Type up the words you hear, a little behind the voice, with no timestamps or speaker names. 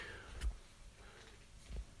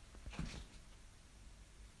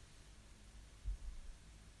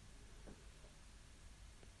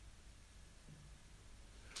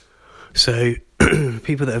So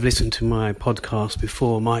people that have listened to my podcast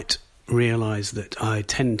before might realise that I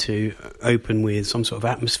tend to open with some sort of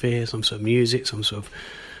atmosphere, some sort of music, some sort of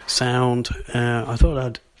sound. I thought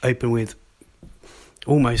I'd open with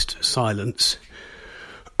almost silence.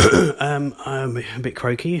 I'm a bit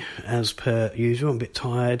croaky, as per usual. I'm a bit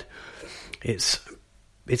tired. It's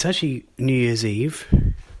actually New Year's Eve,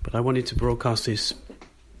 but I wanted to broadcast this.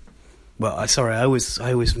 Well, I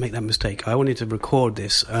always make that mistake. I wanted to record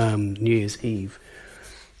this New Year's Eve.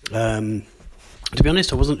 To be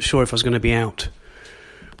honest, I wasn't sure if I was going to be out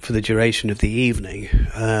for the duration of the evening,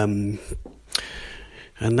 and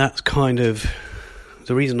that's kind of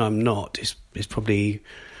the reason I'm not. Is probably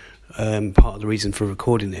part of the reason for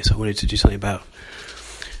recording this. I wanted to do something about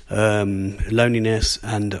loneliness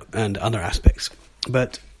and other aspects.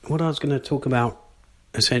 But what I was going to talk about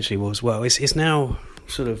essentially was, well, it's now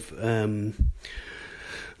sort of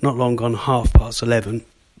not long gone 11:30.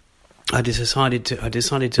 I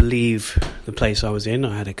decided to leave the place I was in.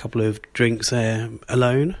 I had a couple of drinks there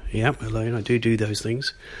alone. Yeah, alone. I do those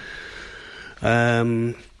things.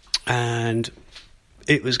 And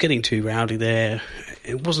it was getting too rowdy there.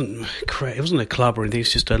 It wasn't a club or anything.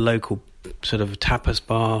 It's just a local sort of tapas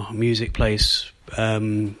bar, music place,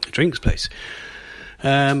 drinks place.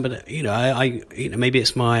 But I maybe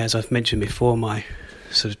it's my, as I've mentioned before, my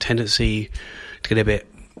sort of tendency to get a bit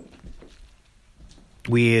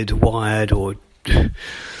weird, wired, or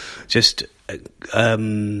just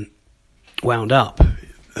wound up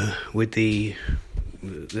with the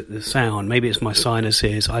sound. Maybe it's my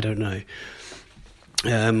sinuses. I don't know.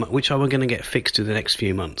 Which I'm going to get fixed in the next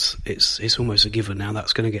few months. It's almost a given now.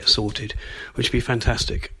 That's going to get sorted, which would be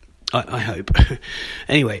fantastic. I hope.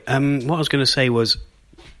 Anyway, what I was going to say was,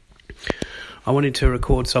 I wanted to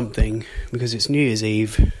record something because it's New Year's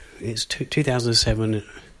Eve. It's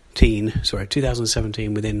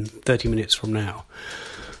 2017, within 30 minutes from now,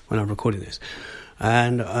 when I'm recording this.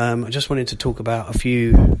 And I just wanted to talk about a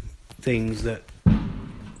few things that...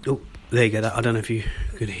 Oh, there you go. I don't know if you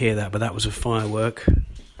could hear that, but that was a firework.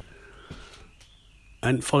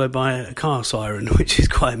 And followed by a car siren, which is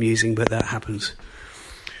quite amusing, but that happens.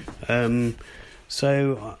 I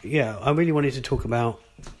really wanted to talk about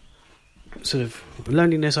sort of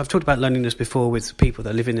loneliness. I've talked about loneliness before with people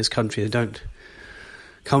that live in this country that don't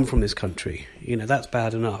come from this country. That's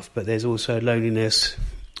bad enough, but there's also loneliness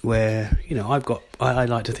where, I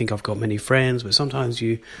like to think I've got many friends, but sometimes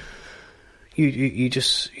you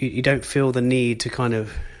don't feel the need to kind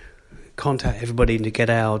of contact everybody and to get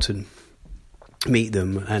out and meet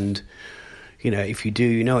them. And, if you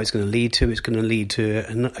do, it's going to lead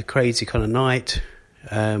to a crazy kind of night,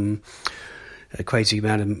 a crazy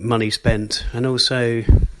amount of money spent. And also,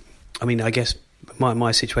 I guess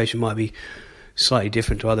my situation might be slightly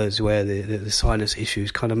different to others, where the sinus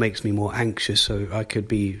issues kind of makes me more anxious, so I could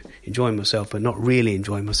be enjoying myself but not really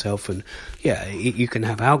enjoying myself. And you can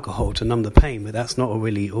have alcohol to numb the pain, but that's not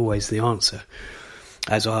really always the answer,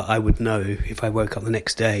 as I would know if I woke up the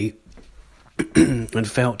next day and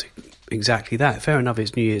felt exactly that. Fair enough,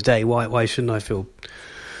 it's New Year's Day. Why shouldn't I feel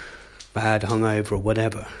bad, hungover, or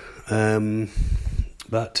whatever?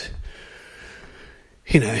 But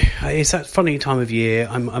it's that funny time of year.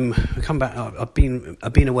 I come back. I've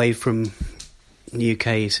been away from the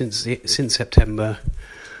UK since September.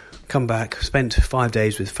 Come back, spent 5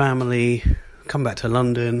 days with family. Come back to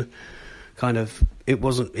London.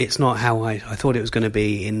 It's not how I thought it was going to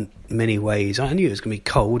be in many ways. I knew it was going to be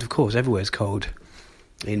cold. Of course, everywhere's cold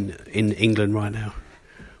in England right now.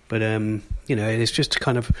 But it's just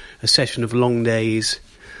kind of a session of long days,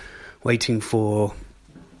 waiting for,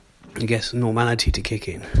 I guess, normality to kick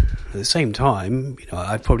in. At the same time,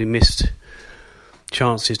 I'd probably missed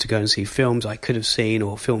chances to go and see films I could have seen,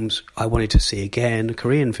 or films I wanted to see again,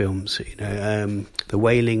 Korean films. The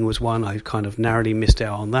Wailing was one. I kind of narrowly missed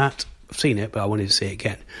out on that. I've seen it, but I wanted to see it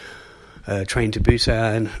again. Train to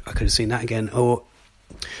Busan, I could have seen that again. Or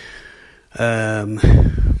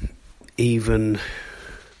even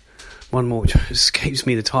one more, which escapes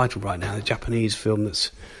me the title right now, the Japanese film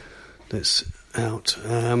that's out,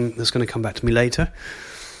 that's going to come back to me later.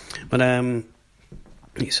 But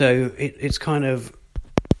so it's kind of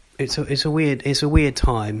it's a weird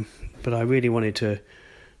time, but I really wanted to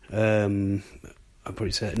I've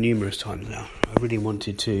probably said it numerous times now, I really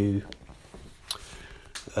wanted to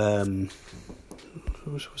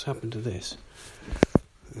what's happened to this?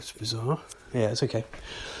 It's bizarre. Yeah, it's okay.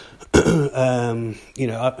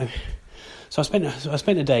 So I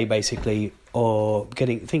spent a day basically,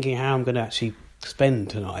 thinking how I'm going to actually spend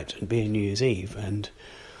tonight and be on New Year's Eve, and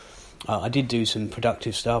I did do some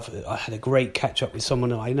productive stuff. I had a great catch up with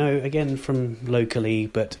someone I know, again from locally,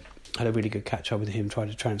 but had a really good catch up with him, tried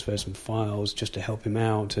to transfer some files just to help him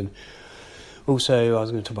out. And also I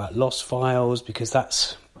was going to talk about lost files, because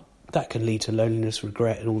that can lead to loneliness,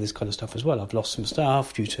 regret and all this kind of stuff as well. I've lost some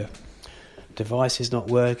stuff due to devices not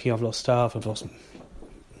working. I've lost stuff. I've lost,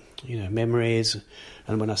 memories.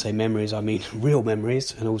 And when I say memories, I mean real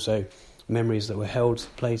memories, and also memories that were held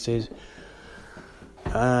places.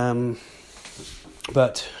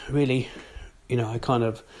 But really,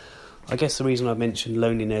 I guess the reason I mentioned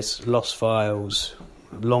loneliness, lost files,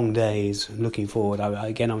 long days, and looking forward,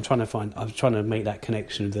 I'm trying to make that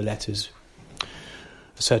connection of the letters.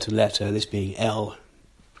 A certain letter, this being L.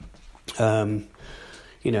 And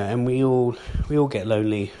we all get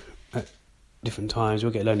lonely at different times.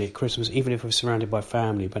 We'll get lonely at Christmas, even if we're surrounded by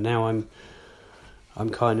family. But now I'm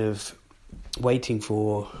kind of waiting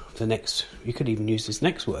for the next. You could even use this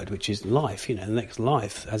next word, which is life. The next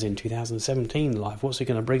life, as in 2017 life. What's it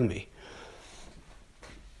going to bring me?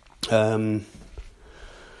 But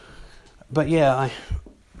yeah,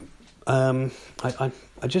 I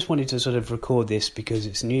just wanted to sort of record this because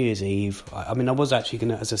it's New Year's Eve. I was actually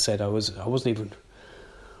going to, as I said, I wasn't even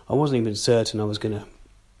certain I was going to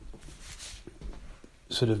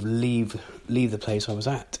sort of leave the place I was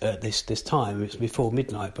at this time. It's before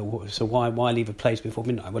midnight, so why leave a place before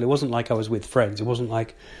midnight? Well, it wasn't like I was with friends. It wasn't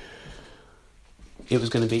like it was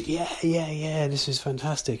going to be yeah, this is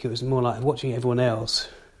fantastic. It was more like watching everyone else,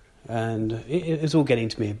 and it was all getting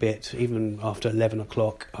to me a bit. Even after 11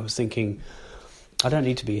 o'clock, I was thinking, I don't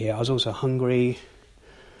need to be here. I was also hungry,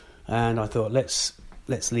 and I thought, let's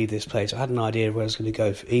leave this place. I had an idea where I was going to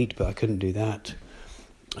go to eat, but I couldn't do that.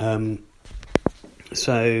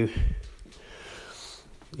 So,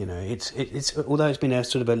 it's although it's been a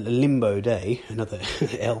sort of a limbo day, another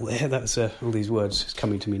L there. That's all these words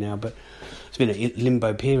coming to me now, but it's been a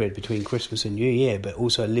limbo period between Christmas and New Year, but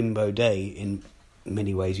also a limbo day in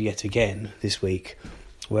many ways yet again this week,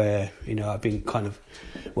 where I've been kind of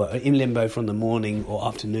in limbo from the morning or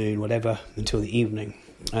afternoon, whatever, until the evening.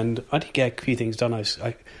 And I did get a few things done. I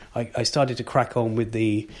started to crack on with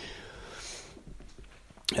the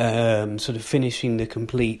sort of finishing the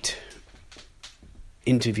complete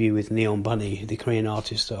interview with N.Y.E, the Korean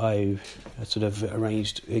artist that I sort of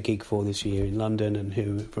arranged a gig for this year in London, and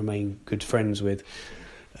who remain good friends with.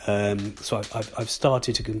 So I've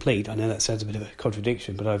started to complete. I know that sounds a bit of a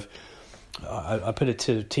contradiction, but I put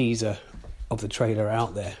a teaser of the trailer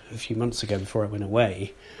out there a few months ago before I went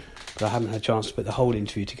away, but I haven't had a chance to put the whole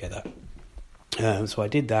interview together. So I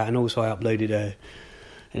did that, and also I uploaded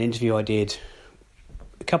an interview I did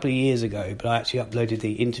a couple of years ago, but I actually uploaded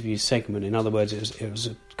the interview segment. In other words, it was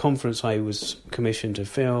a conference I was commissioned to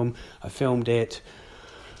film. I filmed it,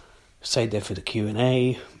 stayed there for the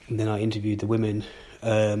Q&A, and then I interviewed the women,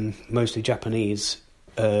 mostly Japanese,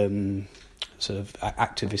 sort of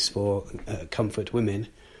activists for comfort women.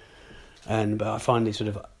 But I finally sort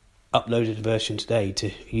of uploaded a version today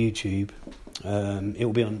to YouTube. It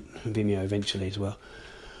will be on Vimeo eventually as well,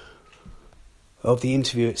 of the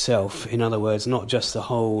interview itself. In other words, not just the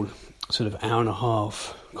whole sort of hour and a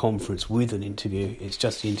half conference with an interview, it's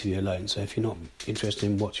just the interview alone. So if you're not interested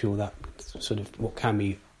in watching all that sort of what can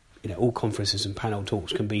be, all conferences and panel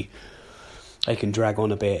talks they can drag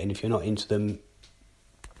on a bit, and if you're not into them,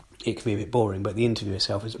 it can be a bit boring. But the interview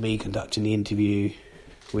itself is me conducting the interview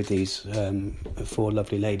with these 4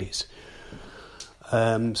 lovely ladies.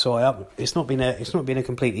 So it's not been a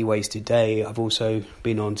completely wasted day. I've also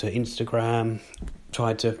been onto Instagram,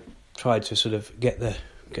 tried to sort of get the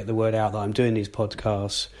word out that I'm doing these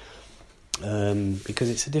podcasts, because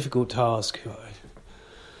it's a difficult task.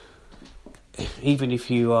 Even if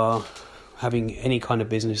you are having any kind of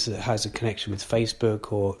business that has a connection with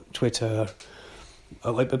Facebook or Twitter,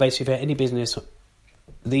 but basically any business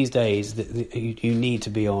these days, that you need to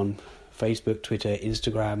be on Facebook, Twitter,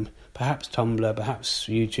 Instagram, perhaps Tumblr, perhaps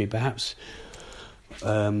YouTube, perhaps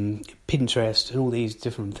Pinterest, and all these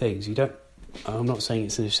different things. I'm not saying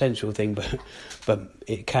it's an essential thing, but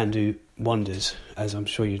it can do wonders, as I'm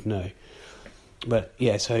sure you'd know. But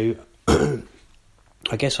yeah, so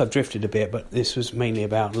I guess I've drifted a bit, but this was mainly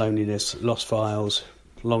about loneliness, lost files,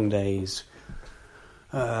 long days.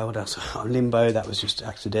 What else? Limbo, that was just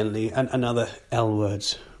accidentally, and other L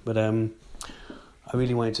words. But I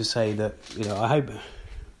really wanted to say that, I hope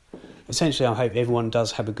everyone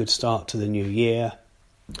does have a good start to the new year,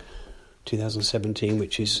 2017,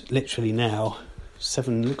 which is literally now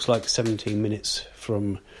looks like 17 minutes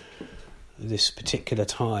from this particular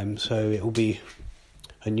time. So it will be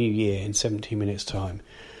a new year in 17 minutes' time.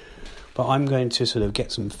 But I'm going to sort of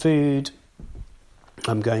get some food.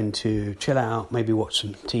 I'm going to chill out, maybe watch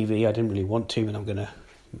some TV. I didn't really want to, but I'm going to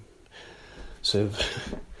sort of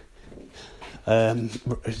I'm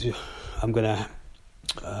going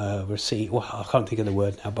to receive. Well, I can't think of the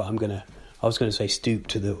word now, but I was going to say stoop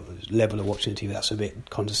to the level of watching TV. That's a bit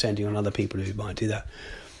condescending on other people who might do that.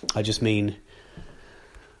 I just mean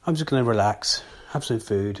I'm just going to relax, have some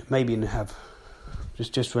food, maybe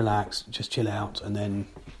just relax, just chill out, and then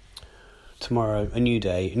tomorrow, a new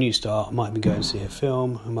day, a new start. I might even go and see a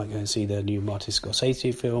film. I might go and see the new Martin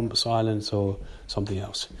Scorsese film, Silence, or something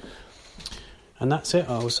else. And that's it.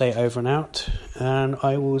 I will say over and out, and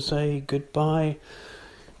I will say goodbye.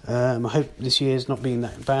 I hope this year's not been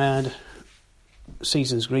that bad.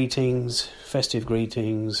 Season's greetings, festive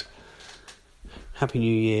greetings, Happy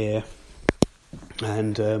New Year,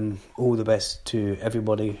 and all the best to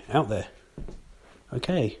everybody out there.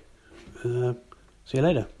 Okay, see you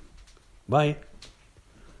later. Bye.